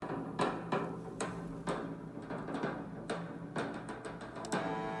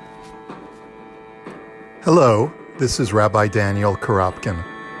Hello, this is Rabbi Daniel Karapkin.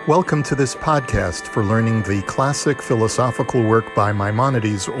 Welcome to this podcast for learning the classic philosophical work by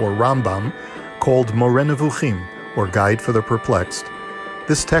Maimonides or Rambam called Moreh Nevuchim, or Guide for the Perplexed.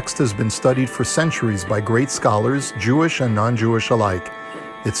 This text has been studied for centuries by great scholars, Jewish and non-Jewish alike.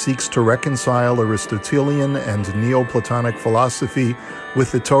 It seeks to reconcile Aristotelian and Neoplatonic philosophy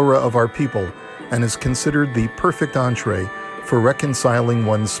with the Torah of our people and is considered the perfect entree for reconciling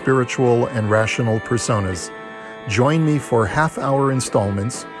one's spiritual and rational personas. Join me for half-hour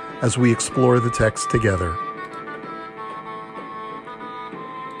installments as we explore the text together.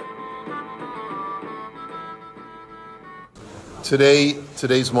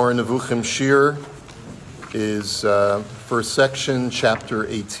 Today's Moreh Nevuchim Shir is first section, chapter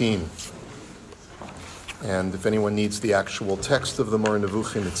 18. And if anyone needs the actual text of the Moreh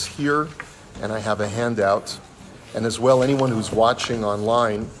Nevuchim, it's here, and I have a handout. And as well, anyone who's watching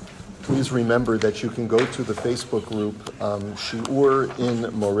online, please remember that you can go to the Facebook group Shiur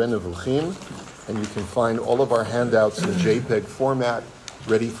in Moreh Nevuchim, and you can find all of our handouts in JPEG format,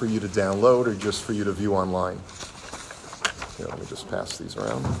 ready for you to download or just for you to view online. Here, let me just pass these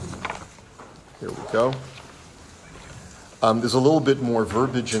around. Here we go. There's a little bit more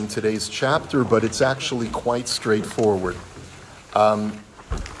verbiage in today's chapter, but it's actually quite straightforward.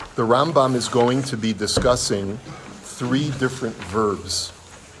 The Rambam is going to be discussing three different verbs.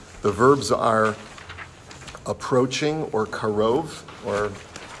 The verbs are approaching, or karov, or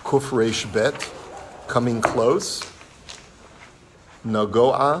kuf reish bet, coming close,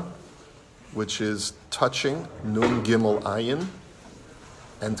 nagoa, which is touching, nun gimel ayin,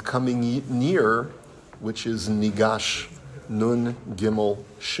 and coming near, which is nigash, nun gimel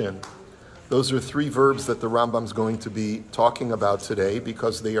shin. Those are three verbs that the Rambam is going to be talking about today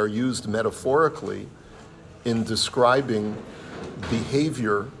because they are used metaphorically in describing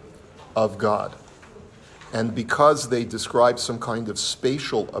behavior of God. And because they describe some kind of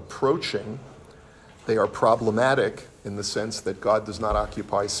spatial approaching, they are problematic in the sense that God does not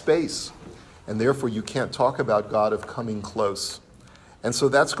occupy space. And therefore you can't talk about God of coming close. And so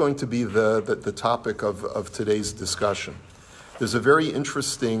that's going to be the topic of today's discussion. There's a very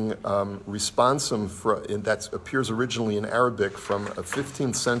interesting responsum that appears originally in Arabic from a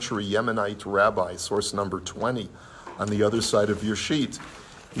 15th century Yemenite rabbi, source number 20, on the other side of your sheet.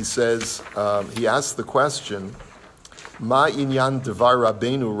 He says, he asks the question, Ma inyan devar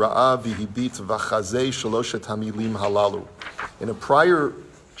Rabbeinu ra'a v'hibit v'chazei shaloshet hamilim halalu. In a prior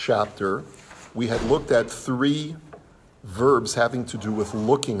chapter, we had looked at three verbs having to do with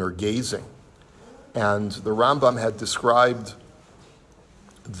looking or gazing. And the Rambam had described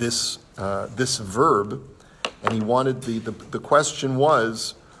this verb, and he wanted the question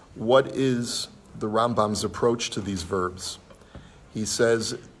was, what is the Rambam's approach to these verbs? He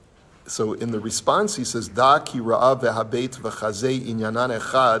says, so in the response he says, Da ki ra'a ve'habeit v'chazei inyanan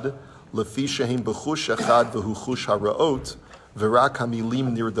echad lefi shehim b'chush echad v'hu chush ha'ra'ot v'rak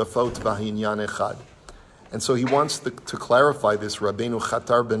hamilim nirdafot v'hinyan echad. And so he wants to clarify this. Rabbeinu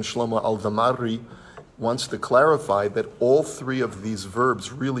Chatar ben Shlomo al-Damari wants to clarify that all three of these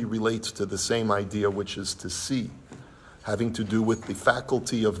verbs really relate to the same idea, which is to see, having to do with the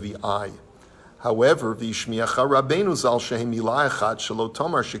faculty of the eye. However, v'yishmiacha Rabbeinu zal shehem milah echad shelo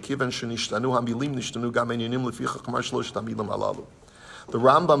tomar shekivan shenishtanu hamilim nishtanu gam enyonim lefi chachmar shloshet hamilim halalu. The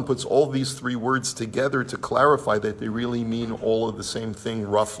Rambam puts all these three words together to clarify that they really mean all of the same thing,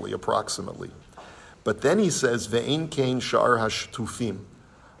 roughly, approximately. But then he says, ve'ein kein sha'ar hashtufim.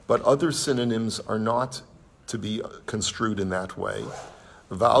 But other synonyms are not to be construed in that way.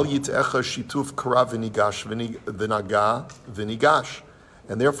 Va'al yit'echa shituf kara v'nigash v'naga v'nigash.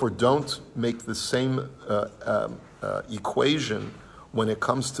 And therefore don't make the same equation when it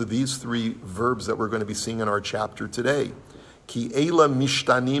comes to these three verbs that we're going to be seeing in our chapter today. Ki eila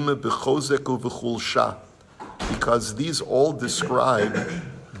mishtanim b'chozek u'v'chulsha. Because these all describe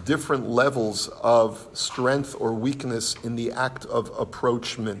different levels of strength or weakness in the act of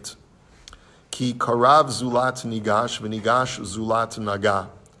approachment. Ki karav zulat nigash v'nigash zulat naga.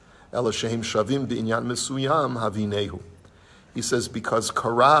 Ela shehem shavim b'inyan mesuyam havinehu. He says because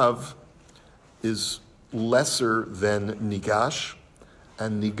karav is lesser than nigash,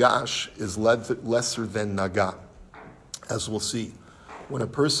 and nigash is lesser than naga. As we'll see, when a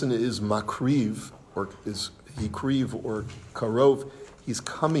person is makriv, or is hikriv or karov, he's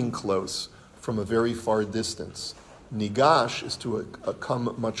coming close from a very far distance. Nigash is to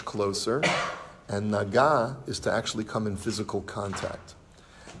come much closer, and naga is to actually come in physical contact.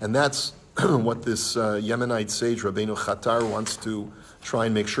 And that's what this Yemenite sage, Rabbeinu Chatar, wants to try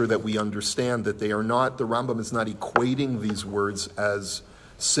and make sure that we understand, that they are not, the Rambam is not equating these words as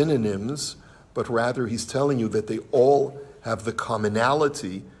synonyms, but rather he's telling you that they all have the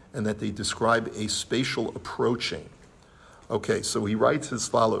commonality and that they describe a spatial approaching. Okay, so he writes as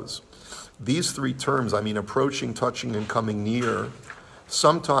follows. These three terms, approaching, touching, and coming near,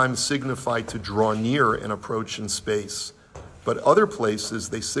 sometimes signify to draw near and approach in space, but other places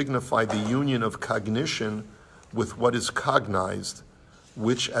they signify the union of cognition with what is cognized,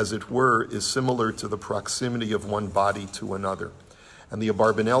 which, as it were, is similar to the proximity of one body to another. And the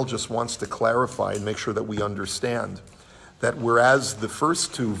Abarbanel just wants to clarify and make sure that we understand that whereas the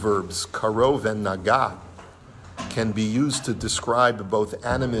first two verbs, karov and naga, can be used to describe both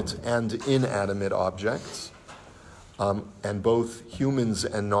animate and inanimate objects, and both humans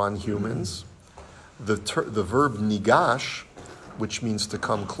and non-humans, the verb nigash, which means to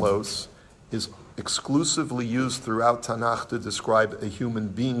come close, is exclusively used throughout Tanakh to describe a human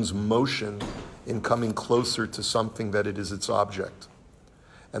being's motion in coming closer to something that it is its object.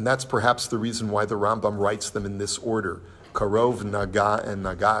 And that's perhaps the reason why the Rambam writes them in this order, Karov, Naga, and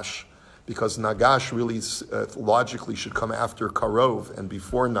Nagash, because Nagash really logically should come after Karov and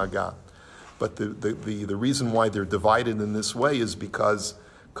before Naga. But the reason why they're divided in this way is because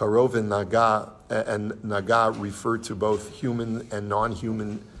Karov and Naga refer to both human and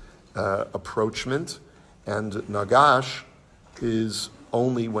non-human approachment, and Nagash is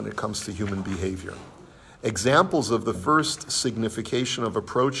only when it comes to human behavior. Examples of the first signification of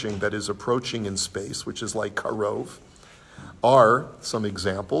approaching, that is approaching in space, which is like Karov, are some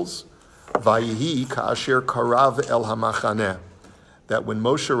examples. Vayihi ka'asher karav el hamachaneh, that when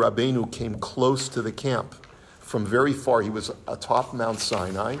Moshe Rabbeinu came close to the camp, from very far, he was atop Mount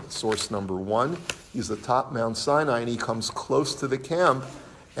Sinai, source number one. He's atop Mount Sinai, and he comes close to the camp,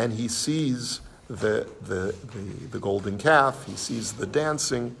 and he sees the golden calf, he sees the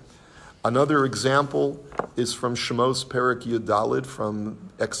dancing. Another example is from Shemos Perek Yud Daled from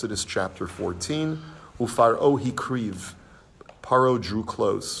Exodus chapter 14. Ufaro hikriv, Paro drew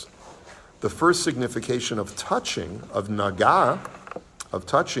close. The first signification of touching, of naga, of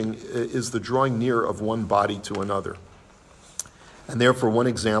touching, is the drawing near of one body to another. And therefore, one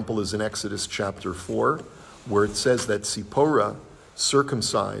example is in Exodus chapter 4, where it says that Sipporah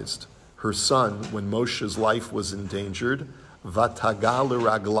circumcised her son when Moshe's life was endangered. Vatagal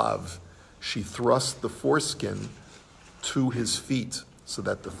raglav, she thrust the foreskin to his feet so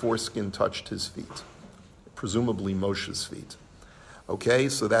that the foreskin touched his feet, presumably Moshe's feet. Okay,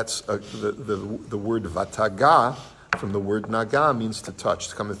 so that's the word vataga from the word naga means to touch,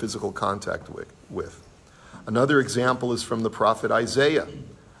 to come in physical contact with. Another example is from the prophet Isaiah,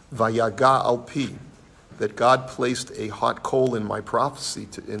 vayaga alpi, that God placed a hot coal in my prophecy,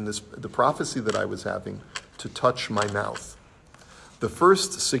 the prophecy that I was having, to touch my mouth. The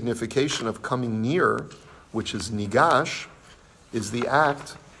first signification of coming near, which is nigash, is the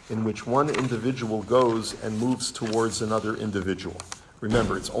act in which one individual goes and moves towards another individual.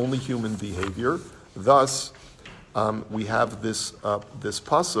 Remember, it's only human behavior. Thus, we have this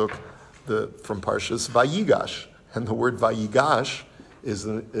pasuk from Parshas Vayigash, and the word Vayigash is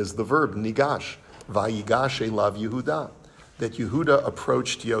the verb nigash. Vayigash elav Yehuda, that Yehuda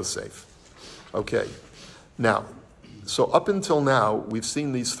approached Yosef. Okay, now, so up until now, we've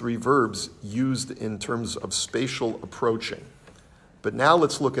seen these three verbs used in terms of spatial approaching. But now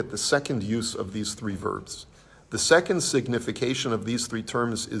let's look at the second use of these three verbs. The second signification of these three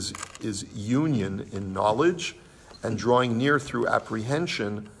terms is union in knowledge and drawing near through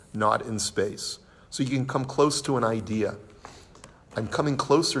apprehension, not in space. So you can come close to an idea. I'm coming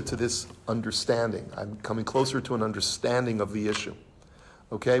closer to this understanding. I'm coming closer to an understanding of the issue.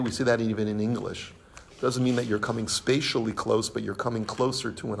 Okay, we see that even in English. Doesn't mean that you're coming spatially close, but you're coming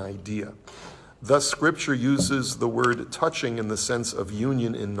closer to an idea. Thus, Scripture uses the word touching in the sense of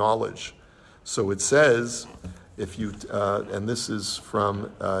union in knowledge. So it says, and this is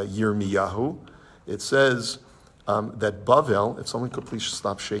from Yirmiyahu, it says that Bavel, if someone could please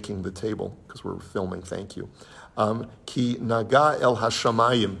stop shaking the table, because we're filming, thank you. Ki naga el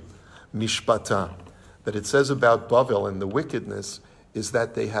hashamayim mishpata, that it says about Bavel and the wickedness is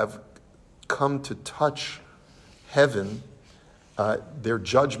that they have come to touch heaven. Their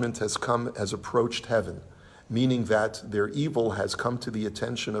judgment has approached heaven, meaning that their evil has come to the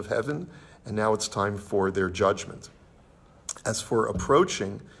attention of heaven, and now it's time for their judgment. As for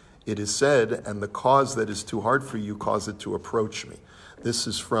approaching, it is said, and the cause that is too hard for you, cause it to approach me. This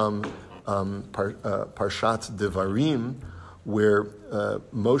is from Parshat Devarim, where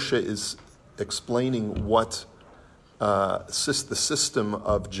Moshe is explaining what the system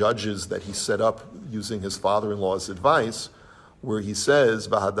of judges that he set up using his father-in-law's advice, where he says,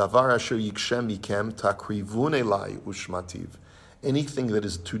 "V'hadavar asher yikshem mikem takrivun elai ushmativ," Anything that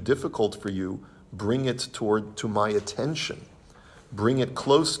is too difficult for you, bring it to my attention. Bring it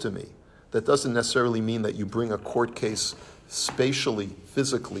close to me. That doesn't necessarily mean that you bring a court case spatially,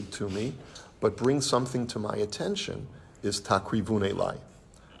 physically to me, but bring something to my attention is takrivun elai.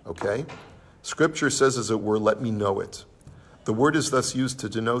 Okay? Scripture says, as it were, let me know it. The word is thus used to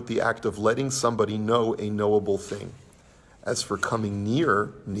denote the act of letting somebody know a knowable thing. As for coming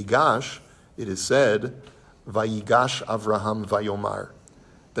near, nigash, it is said, vayigash Avraham vayomar,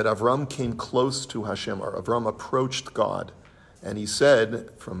 that Avram came close to Hashem, or Avram approached God, and he said,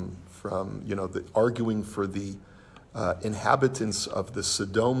 from arguing for the inhabitants of the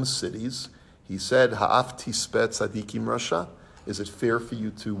Sodom cities, he said, ha'af tispet tzadikim rasha, is it fair for you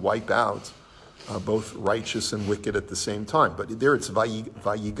to wipe out both righteous and wicked at the same time? But there it's vayigash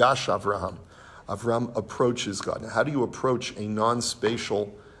Avraham. Avram approaches God. Now, how do you approach a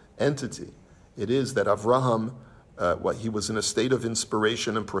non-spatial entity? It is that Avraham, he was in a state of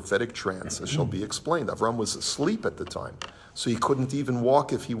inspiration and prophetic trance, as shall be explained. Avram was asleep at the time, so he couldn't even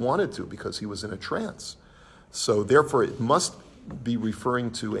walk if he wanted to because he was in a trance. So therefore, it must be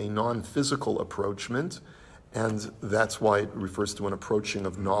referring to a non-physical approachment, and that's why it refers to an approaching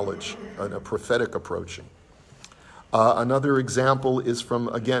of knowledge, a prophetic approaching. Another example is from,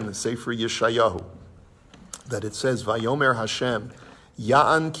 again, Sefer Yeshayahu, that it says, Vayomer Hashem,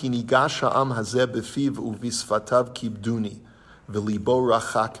 Ya'an ki nigash ha'am hazeh befiv uvisfatav kibduni, v'libo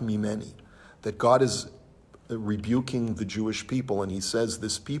rachak mimeni. That God is rebuking the Jewish people, and he says,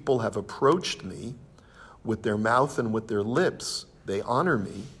 this people have approached me with their mouth and with their lips. They honor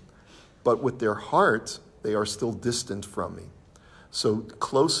me, but with their heart, they are still distant from me. So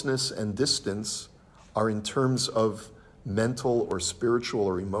closeness and distance are in terms of mental or spiritual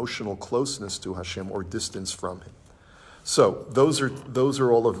or emotional closeness to Hashem or distance from him. So those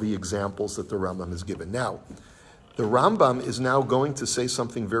are all of the examples that the Rambam has given. Now, the Rambam is now going to say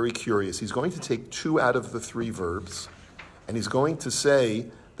something very curious. He's going to take 2 out of the 3 verbs, and he's going to say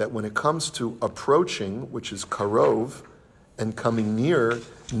that when it comes to approaching, which is karov, and coming near,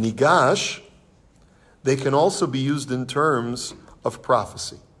 nigash, they can also be used in terms of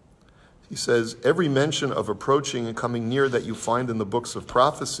prophecy. He says, every mention of approaching and coming near that you find in the books of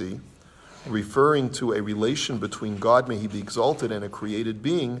prophecy, referring to a relation between God, may he be exalted, and a created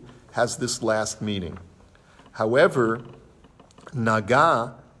being, has this last meaning. However,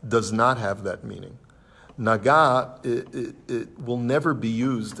 naga does not have that meaning. Naga, it will never be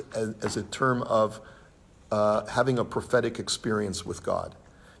used as a term of having a prophetic experience with God.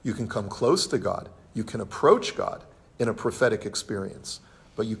 You can come close to God, you can approach God in a prophetic experience,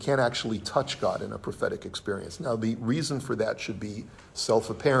 but you can't actually touch God in a prophetic experience. Now, the reason for that should be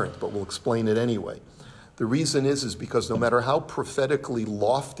self-apparent, but we'll explain it anyway. The reason is because no matter how prophetically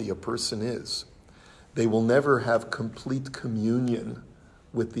lofty a person is, they will never have complete communion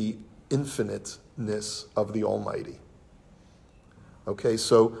with the infiniteness of the Almighty. Okay,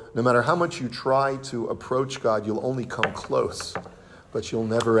 so no matter how much you try to approach God, you'll only come close, but you'll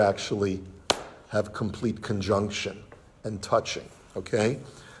never actually have complete conjunction and touching. Okay?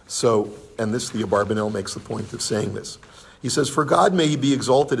 So, and this, the Abarbanel makes the point of saying this. He says, for God may he be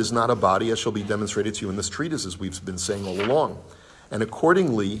exalted is not a body, as shall be demonstrated to you in this treatise, as we've been saying all along. And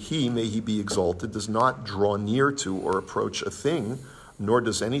accordingly, he, may he be exalted, does not draw near to or approach a thing, nor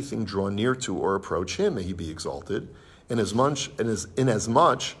does anything draw near to or approach him, may he be exalted, inasmuch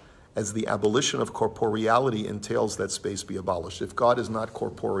as the abolition of corporeality entails that space be abolished. If God is not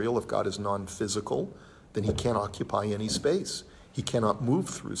corporeal, if God is non-physical, then he can't occupy any space. He cannot move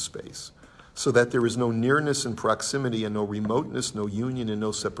through space. So that there is no nearness and proximity and no remoteness, no union and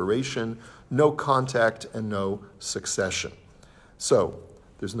no separation, no contact and no succession. So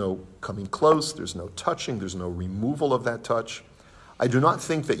there's no coming close, there's no touching, there's no removal of that touch. I do not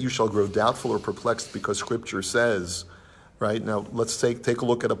think that you shall grow doubtful or perplexed because Scripture says, right? Now let's take a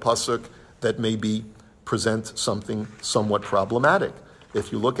look at a pasuk that maybe present something somewhat problematic.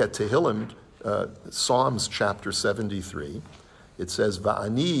 If you look at Tehillim, Psalms chapter 73, it says,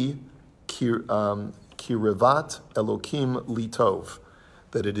 Va'ani kirevat Elokim litov,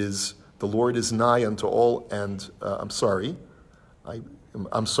 that it is, the Lord is nigh unto all, and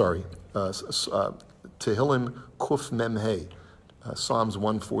Tehillim Kuf Memhe, Psalms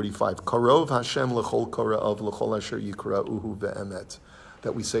 145, Karov Hashem lechol kora'ov lechol asher yikra'uhu ve'emet,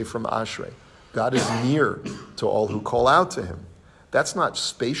 that we say from Ashrei. God is near to all who call out to him. That's not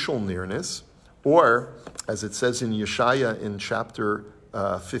spatial nearness, or, as it says in Yeshaya in chapter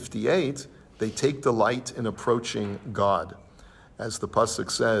 58, they take delight in approaching God. As the pasuk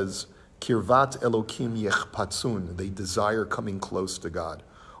says, Kirvat Elokim yechpatzun, they desire coming close to God.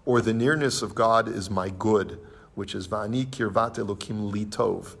 Or the nearness of God is my good, which is Va'ani kirvat Elokim li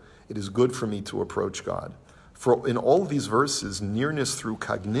tov. It is good for me to approach God. For in all of these verses, nearness through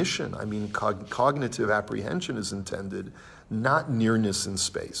cognition, I mean cognitive apprehension is intended, not nearness in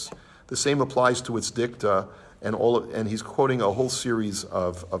space. The same applies to its dicta, and he's quoting a whole series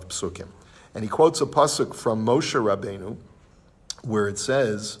of psukim. And he quotes a pasuk from Moshe Rabbeinu, where it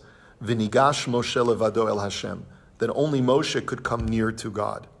says, V'nigash Moshe levado el Hashem, that only Moshe could come near to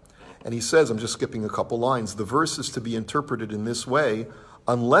God. And he says, I'm just skipping a couple lines, the verse is to be interpreted in this way,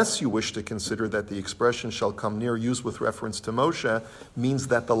 unless you wish to consider that the expression shall come near, used with reference to Moshe, means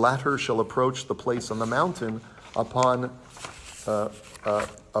that the latter shall approach the place on the mountain upon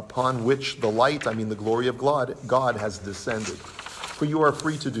which the light, I mean the glory of God has descended. For you are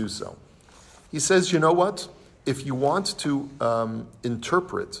free to do so. He says, you know what? If you want to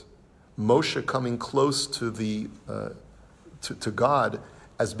interpret Moshe coming close to to God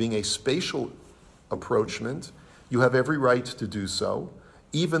as being a spatial approachment, you have every right to do so,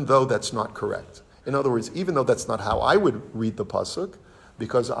 even though that's not correct. In other words, even though that's not how I would read the pasuk,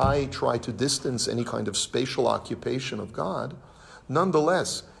 because I try to distance any kind of spatial occupation of God,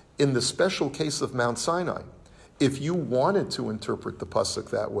 nonetheless, in the special case of Mount Sinai, if you wanted to interpret the pasuk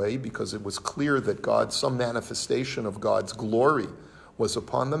that way, because it was clear that some manifestation of God's glory was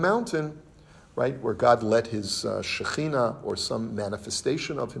upon the mountain, right, where God let his Shekhinah, or some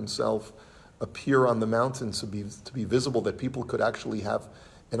manifestation of himself, appear on the mountain to be visible, that people could actually have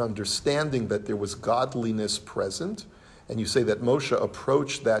an understanding that there was godliness present, and you say that Moshe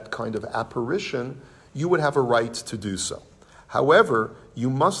approached that kind of apparition, you would have a right to do so. However, you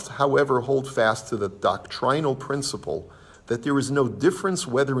must, hold fast to the doctrinal principle that there is no difference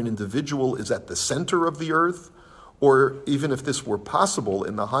whether an individual is at the center of the earth, or even if this were possible,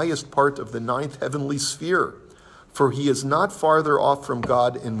 in the highest part of the ninth heavenly sphere. For he is not farther off from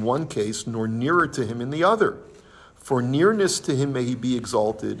God in one case, nor nearer to him in the other. For nearness to him, may he be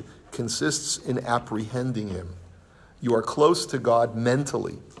exalted, consists in apprehending him. You are close to God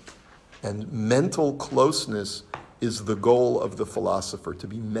mentally, and mental closeness is the goal of the philosopher, to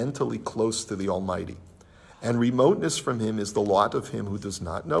be mentally close to the Almighty. And remoteness from him is the lot of him who does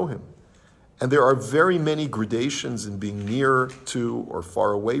not know him. And there are very many gradations in being near to or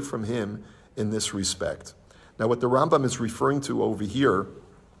far away from him in this respect. Now, what the Rambam is referring to over here,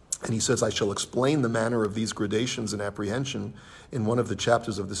 and he says, I shall explain the manner of these gradations in apprehension in one of the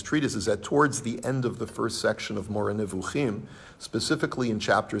chapters of this treatise, is that towards the end of the first section of Moreh Nevuchim, specifically in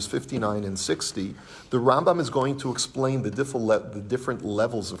chapters 59 and 60, the Rambam is going to explain the different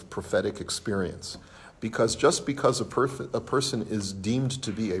levels of prophetic experience. Because just because a person is deemed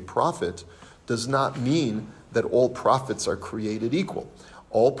to be a prophet does not mean that all prophets are created equal.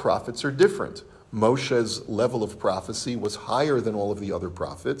 All prophets are different. Moshe's level of prophecy was higher than all of the other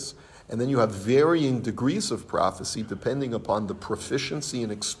prophets, and then you have varying degrees of prophecy depending upon the proficiency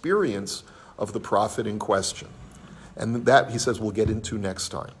and experience of the prophet in question. And that, he says, we'll get into next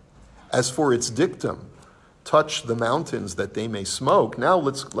time. As for its dictum, touch the mountains that they may smoke, now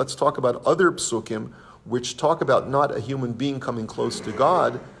let's talk about other psukim which talk about not a human being coming close to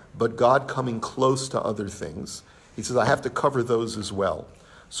God, but God coming close to other things. He says, I have to cover those as well.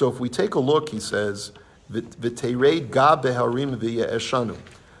 So if we take a look, he says, "V'tered ga beharim v'ye'eshanu,"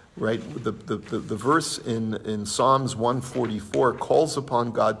 right? The verse in Psalms 144 calls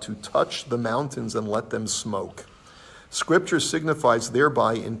upon God to touch the mountains and let them smoke. Scripture signifies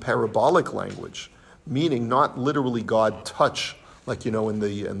thereby in parabolic language, meaning not literally God touch, like in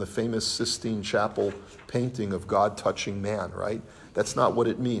the famous Sistine Chapel painting of God touching man, right? That's not what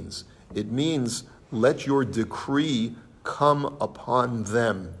it means. It means let your decree come upon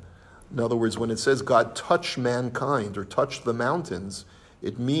them. In other words, when it says God touch mankind or touch the mountains,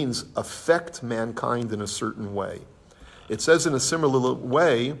 it means affect mankind in a certain way. It says in a similar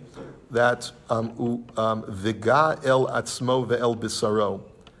way that Viga el atzmo ve'el bisaro,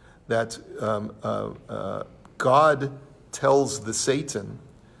 that God tells the Satan,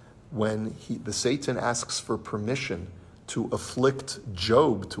 when the Satan asks for permission to afflict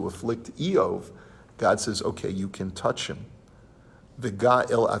Job, to afflict Eov, God says, okay, you can touch him.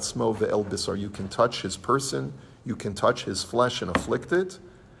 V'ga el atzmo ve'el bisar. You can touch his person, you can touch his flesh and afflict it,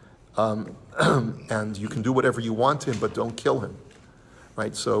 and you can do whatever you want to him, but don't kill him.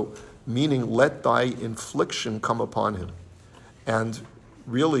 Right? So, meaning let thy infliction come upon him. And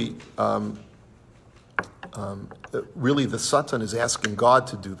really, really the Satan is asking God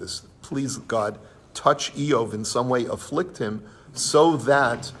to do this. Please, God, touch Eov in some way, afflict him, so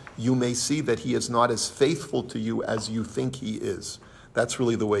that you may see that he is not as faithful to you as you think he is. That's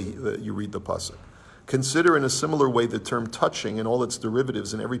really the way that you read the pasuk. Consider in a similar way the term touching and all its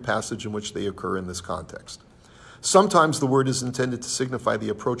derivatives in every passage in which they occur in this context. Sometimes the word is intended to signify the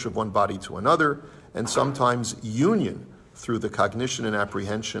approach of one body to another, and sometimes union through the cognition and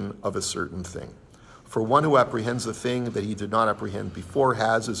apprehension of a certain thing. For one who apprehends a thing that he did not apprehend before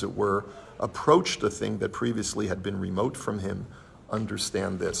has, as it were, approached a thing that previously had been remote from him.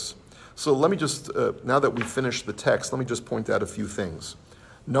 Understand this. So let me just, now that we've finished the text, let me just point out a few things.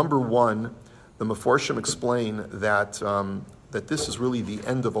 Number one, the Meforshim explain that that this is really the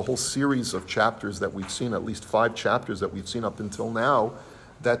end of a whole series of chapters that we've seen, at least 5 chapters that we've seen up until now,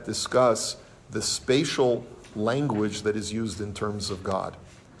 that discuss the spatial language that is used in terms of God.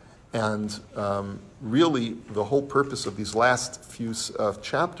 And really, the whole purpose of these last few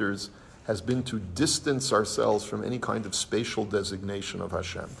chapters has been to distance ourselves from any kind of spatial designation of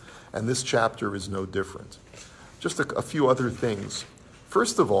Hashem. And this chapter is no different. Just a few other things.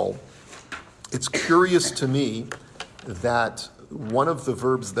 First of all, it's curious to me that one of the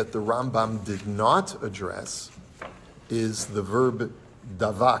verbs that the Rambam did not address is the verb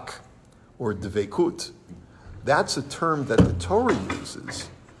davak, or devekut. That's a term that the Torah uses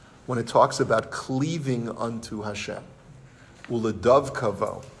when it talks about cleaving unto Hashem. Uledav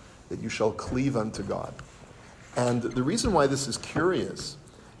kavo, that you shall cleave unto God. And the reason why this is curious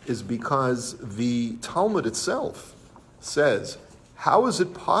is because the Talmud itself says, how is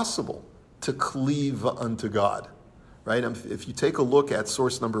it possible to cleave unto God? Right? If you take a look at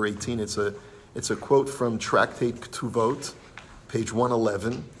source number 18, it's a quote from Tractate Ketuvot, page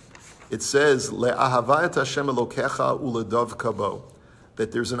 111. It says, Le'ahavayat Hashem Elokecha uledav kabo,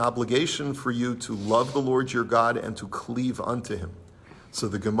 that there's an obligation for you to love the Lord your God and to cleave unto Him. So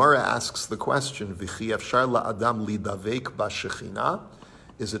the Gemara asks the question, V'chi efshar la'adam lidavek b'shechina?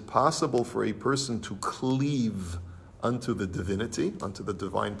 Is it possible for a person to cleave unto the divinity, unto the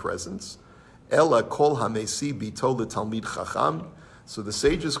divine presence? Ela kol hamesi bito letalmid chacham. So the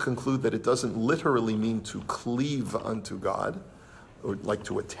sages conclude that it doesn't literally mean to cleave unto God, or like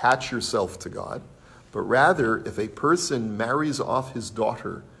to attach yourself to God, but rather if a person marries off his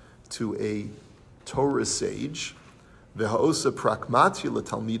daughter to a Torah sage, v'ha'osa prakmatya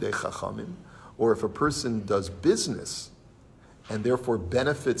letalmidei chachamim, or if a person does business and therefore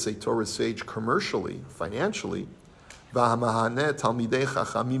benefits a Torah sage commercially, financially, or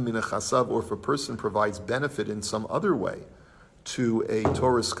if a person provides benefit in some other way to a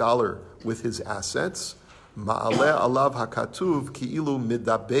Torah scholar with his assets, then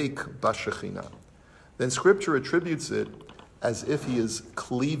Scripture attributes it as if he is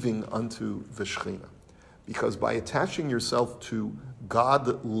cleaving unto the Shekhinah. Because by attaching yourself to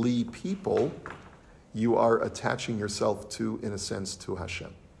godly people, you are attaching yourself to, in a sense, to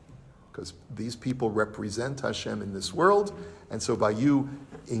Hashem. Because these people represent Hashem in this world, and so by you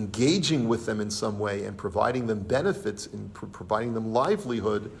engaging with them in some way and providing them benefits, and providing them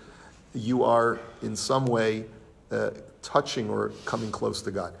livelihood, you are in some way touching or coming close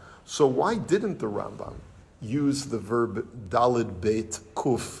to God. So why didn't the Rambam use the verb dalid beit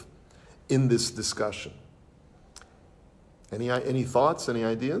kuf in this discussion? Any thoughts, any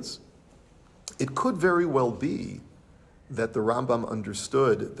ideas? It could very well be that the Rambam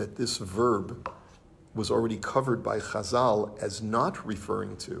understood that this verb was already covered by Chazal as not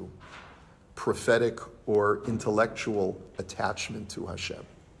referring to prophetic or intellectual attachment to Hashem.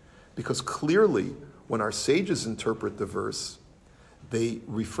 Because clearly, when our sages interpret the verse, they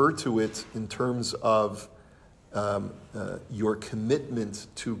refer to it in terms of your commitment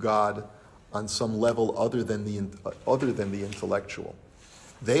to God on some level other than the intellectual.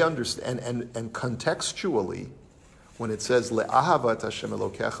 They understand, and contextually, when it says le'ahavat Hashem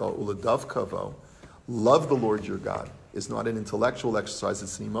Elokecha uledav kavo, love the Lord your God, is not an intellectual exercise;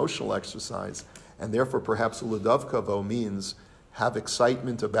 it's an emotional exercise, and therefore perhaps uledav kavo means have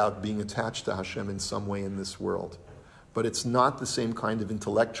excitement about being attached to Hashem in some way in this world. But it's not the same kind of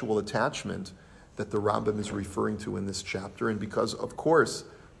intellectual attachment that the Rambam is referring to in this chapter, and because, of course,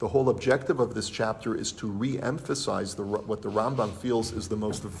 the whole objective of this chapter is to re-emphasize what the Rambam feels is the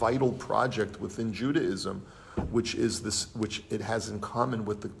most vital project within Judaism, which it has in common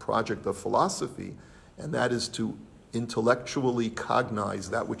with the project of philosophy, and that is to intellectually cognize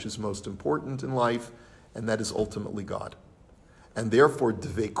that which is most important in life, and that is ultimately God. And therefore,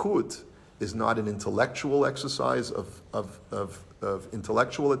 dvekut is not an intellectual exercise of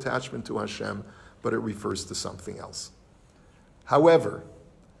intellectual attachment to Hashem, but it refers to something else. However,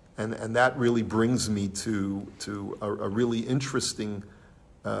 and that really brings me to a really interesting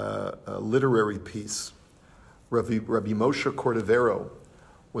literary piece. Rabbi Moshe Cordovero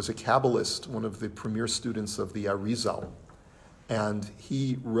was a Kabbalist, one of the premier students of the Arizal, and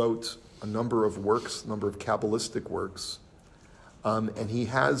he wrote a number of Kabbalistic works, and he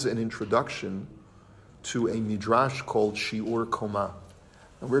has an introduction to a midrash called Shiur Koma.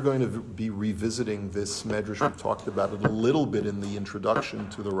 And we're going to be revisiting this medrash. We've talked about it a little bit in the introduction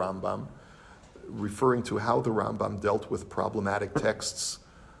to the Rambam, referring to how the Rambam dealt with problematic texts,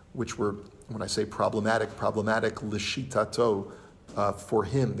 which were, when I say problematic l'shitato, for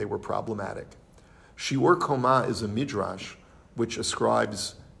him they were problematic. Shiur Koma is a midrash which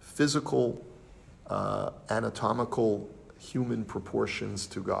ascribes physical, anatomical, human proportions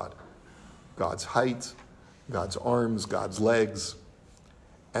to God. God's height, God's arms, God's legs.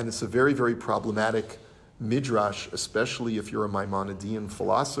 And it's a very, very problematic midrash, especially if you're a Maimonidean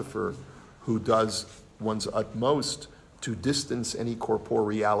philosopher who does one's utmost to distance any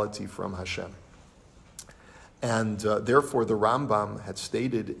corporeality from Hashem. And therefore, the Rambam had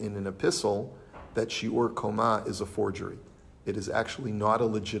stated in an epistle that Shiur Koma is a forgery. It is actually not a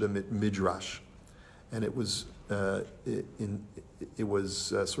legitimate midrash. And it was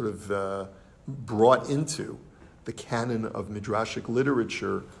brought into the canon of midrashic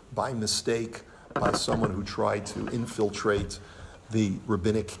literature by mistake by someone who tried to infiltrate the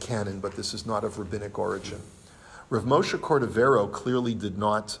rabbinic canon, but this is not of rabbinic origin. Rav Moshe Cordovero clearly did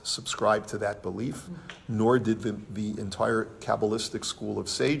not subscribe to that belief, nor did the entire Kabbalistic school of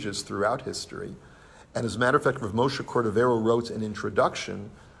sages throughout history. And as a matter of fact, Rav Moshe Cordovero wrote an introduction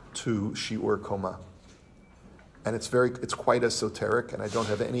to Shiur Koma. And it's quite esoteric, and I don't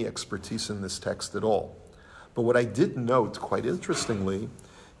have any expertise in this text at all. But what I did note, quite interestingly,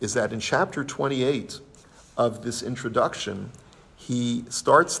 is that in chapter 28 of this introduction, he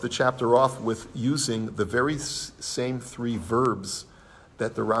starts the chapter off with using the very same three verbs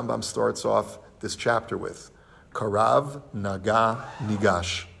that the Rambam starts off this chapter with. Karav, Naga,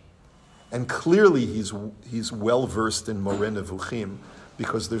 Nigash. And clearly he's well-versed in Moreh Nevuchim,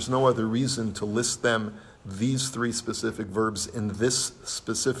 because there's no other reason to list them, these three specific verbs, in this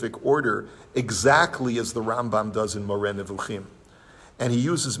specific order, exactly as the Rambam does in Moreh Nevuchim. And he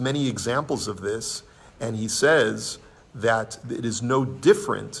uses many examples of this, and he says that it is no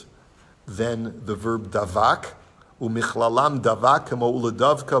different than the verb davak, umichlalam davak kamo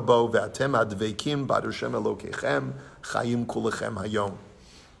uladavka bo ve'atem advekim bad Hashem Elokechem chayim kulechem hayom.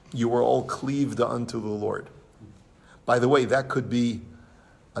 You are all cleaved unto the Lord. By the way, that could be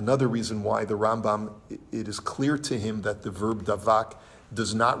another reason why the Rambam, it is clear to him that the verb davak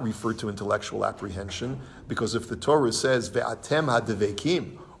does not refer to intellectual apprehension, because if the Torah says, ve'atem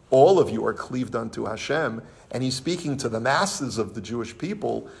hadevekim, all of you are cleaved unto Hashem, and he's speaking to the masses of the Jewish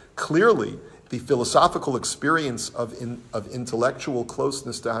people, clearly the philosophical experience of intellectual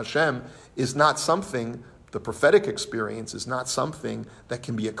closeness to Hashem is not something, the prophetic experience is not something that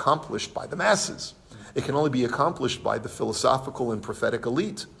can be accomplished by the masses. It can only be accomplished by the philosophical and prophetic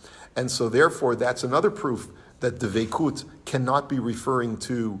elite. And so therefore, that's another proof that Devekut cannot be referring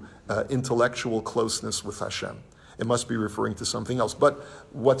to intellectual closeness with Hashem. It must be referring to something else. But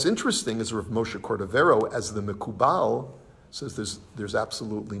what's interesting is Rav Moshe Cordovero, as the Mekubal, says there's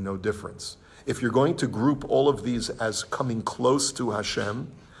absolutely no difference. If you're going to group all of these as coming close to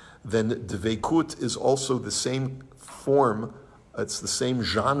Hashem, then Devekut is also the same form, it's the same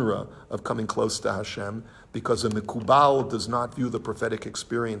genre of coming close to Hashem, because a Mekubal does not view the prophetic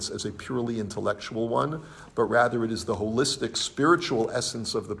experience as a purely intellectual one, but rather it is the holistic spiritual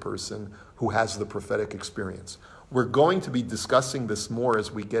essence of the person who has the prophetic experience. We're going to be discussing this more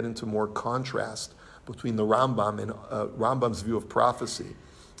as we get into more contrast between the Rambam and Rambam's view of prophecy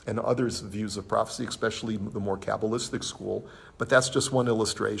and others' views of prophecy, especially the more Kabbalistic school, but that's just one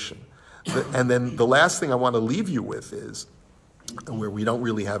illustration. And then the last thing I want to leave you with is, where we don't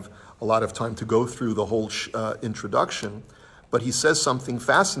really have a lot of time to go through the whole introduction, but he says something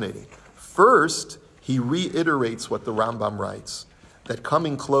fascinating. First, he reiterates what the Rambam writes, that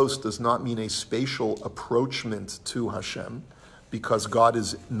coming close does not mean a spatial approachment to Hashem, because God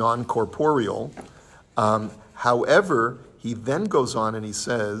is non-corporeal. However, he then goes on and he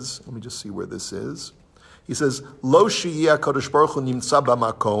says, let me just see where this is. He says, Lo she'iyeh HaKadosh Baruch Hu nimtza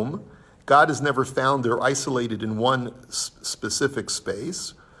b'makom. God is never found or isolated in one specific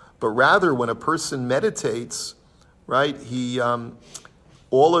space, but rather when a person meditates, right,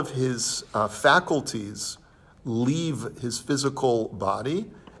 all of his faculties leave his physical body,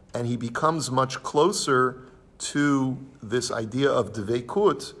 and he becomes much closer to this idea of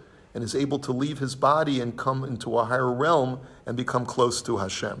devekut, and is able to leave his body and come into a higher realm and become close to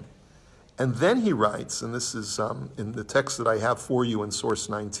Hashem. And then he writes, and this is in the text that I have for you in source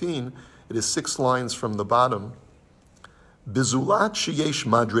 19, it is 6 lines from the bottom. Bizulat sheyesh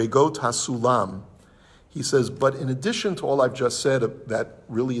madregot hasulam. He says, but in addition to all I've just said that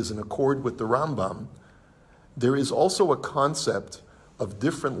really is in accord with the Rambam, there is also a concept of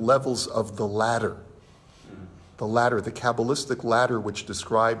different levels of the ladder. the ladder, the Kabbalistic ladder, which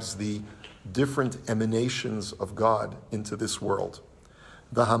describes the different emanations of God into this world.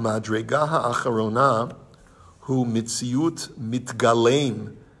 V'hamadrega ha'acharona hu mitziut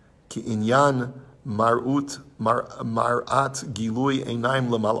mitgaleim ki'inyan marat gilui einaim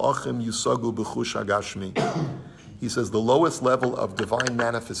lemalachim yusagu b'chush hagashmi. He says the lowest level of divine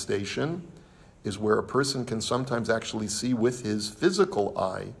manifestation is where a person can sometimes actually see with his physical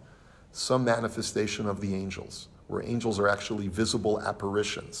eye some manifestation of the angels, where angels are actually visible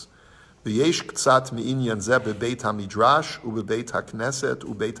apparitions. V'yesh k'tzat mi'inyan zeh bebeit hamidrash ubebeit hakneset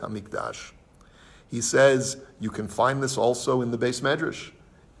ubeit hamikdash. He says you can find this also in the Beis Medrash,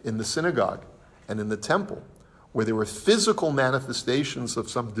 in the synagogue, and in the temple, where there were physical manifestations of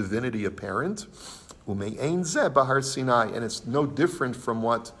some divinity apparent, ume'ein zeh bahar Sinai, and it's no different from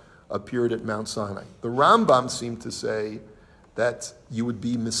what appeared at Mount Sinai. The Rambam seemed to say that you would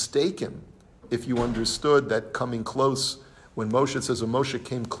be mistaken if you understood that coming close, when Moshe says, when Moshe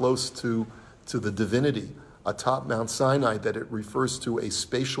came close to the divinity atop Mount Sinai, that it refers to a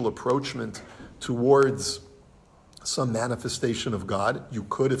spatial approachment towards some manifestation of God. You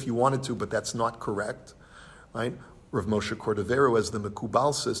could if you wanted to, but that's not correct, right? Rav Moshe Cordovero, as the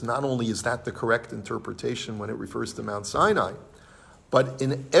Mekubal says, not only is that the correct interpretation when it refers to Mount Sinai, but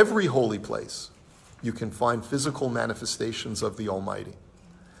in every holy place, you can find physical manifestations of the Almighty.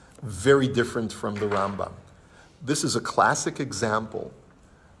 Very different from the Rambam. This is a classic example,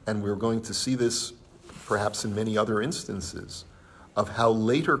 and we're going to see this perhaps in many other instances, of how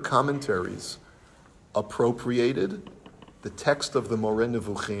later commentaries appropriated the text of the Moreh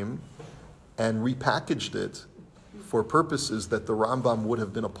Nevuchim and repackaged it for purposes that the Rambam would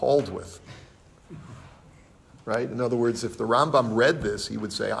have been appalled with. Right? In other words, if the Rambam read this, he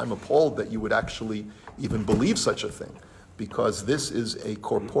would say, I'm appalled that you would actually even believe such a thing, because this is a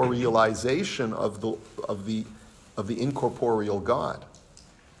corporealization of the incorporeal God.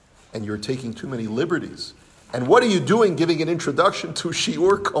 And you're taking too many liberties. And what are you doing giving an introduction to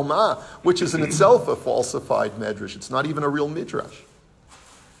Shiur Koma, which is in itself a falsified medrash? It's not even a real midrash.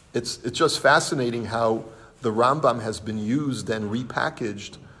 It's just fascinating how the Rambam has been used and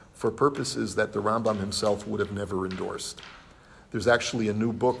repackaged for purposes that the Rambam himself would have never endorsed. There's actually a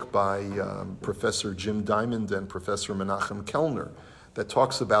new book by Professor Jim Diamond and Professor Menachem Kellner that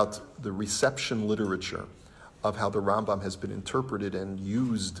talks about the reception literature of how the Rambam has been interpreted and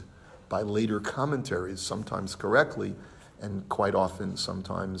used by later commentaries, sometimes correctly, and quite often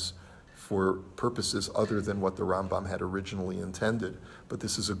sometimes for purposes other than what the Rambam had originally intended. But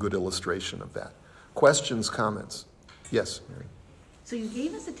this is a good illustration of that. Questions, comments? Yes, Mary. So you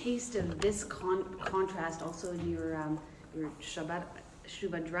gave us a taste of this contrast also in your Shabbat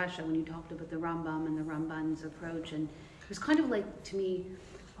Shuvah Drasha when you talked about the Rambam and the Ramban's approach, and it was kind of like, to me,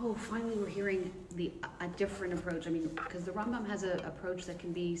 oh, finally we're hearing a different approach. I mean, because the Rambam has an approach that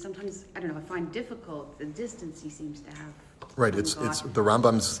can be sometimes, I don't know, I find difficult, the distance he seems to have. Right, it's the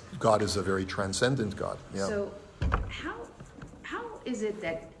Rambam's God is a very transcendent God. Yeah. So how is it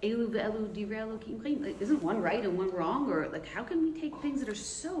that Elu ve'elu divrei Elokim chayim? Like, isn't one right and one wrong? Or like, how can we take things that are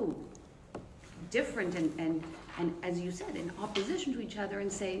so different and as you said, in opposition to each other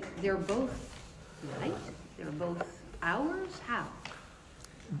and say they're both right? They're both ours? How?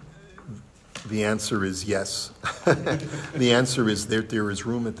 The answer is yes. The answer is there is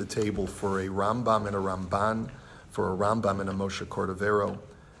room at the table for a Rambam and a Ramban, for a Rambam and a Moshe Cordovero.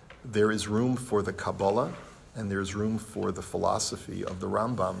 There is room for the Kabbalah, and there's room for the philosophy of the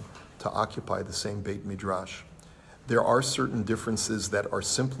Rambam to occupy the same Beit Midrash. There are certain differences that are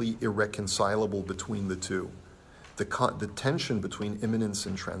simply irreconcilable between the two. The tension between immanence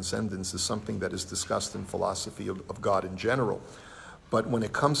and transcendence is something that is discussed in philosophy of God in general. But when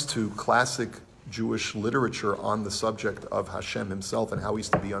it comes to classic Jewish literature on the subject of Hashem himself and how he's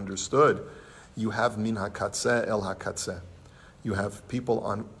to be understood, you have min hakatzeh el hakatzeh. You have people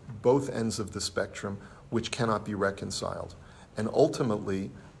on both ends of the spectrum which cannot be reconciled. And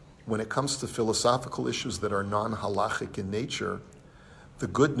ultimately, when it comes to philosophical issues that are non-halachic in nature, the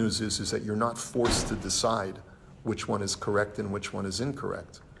good news is that you're not forced to decide which one is correct and which one is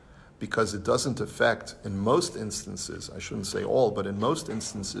incorrect, because it doesn't affect, in most instances, I shouldn't say all, but in most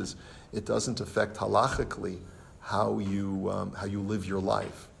instances, it doesn't affect halachically how you live your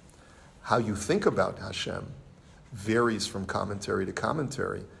life. How you think about Hashem varies from commentary to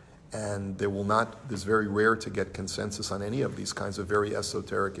commentary, and it's very rare to get consensus on any of these kinds of very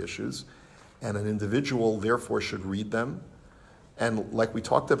esoteric issues, and an individual therefore should read them. And like we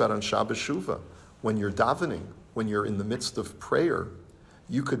talked about on Shabbos Shuvah, when you're davening, when you're in the midst of prayer,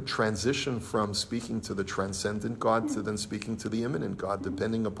 you could transition from speaking to the transcendent God to then speaking to the immanent God,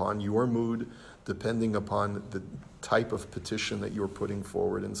 depending upon your mood, depending upon the type of petition that you're putting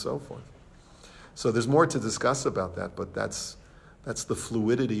forward, and so forth. So there's more to discuss about that, but that's the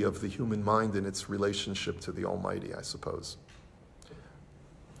fluidity of the human mind and its relationship to the Almighty, I suppose.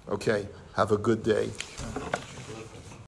 Okay, have a good day.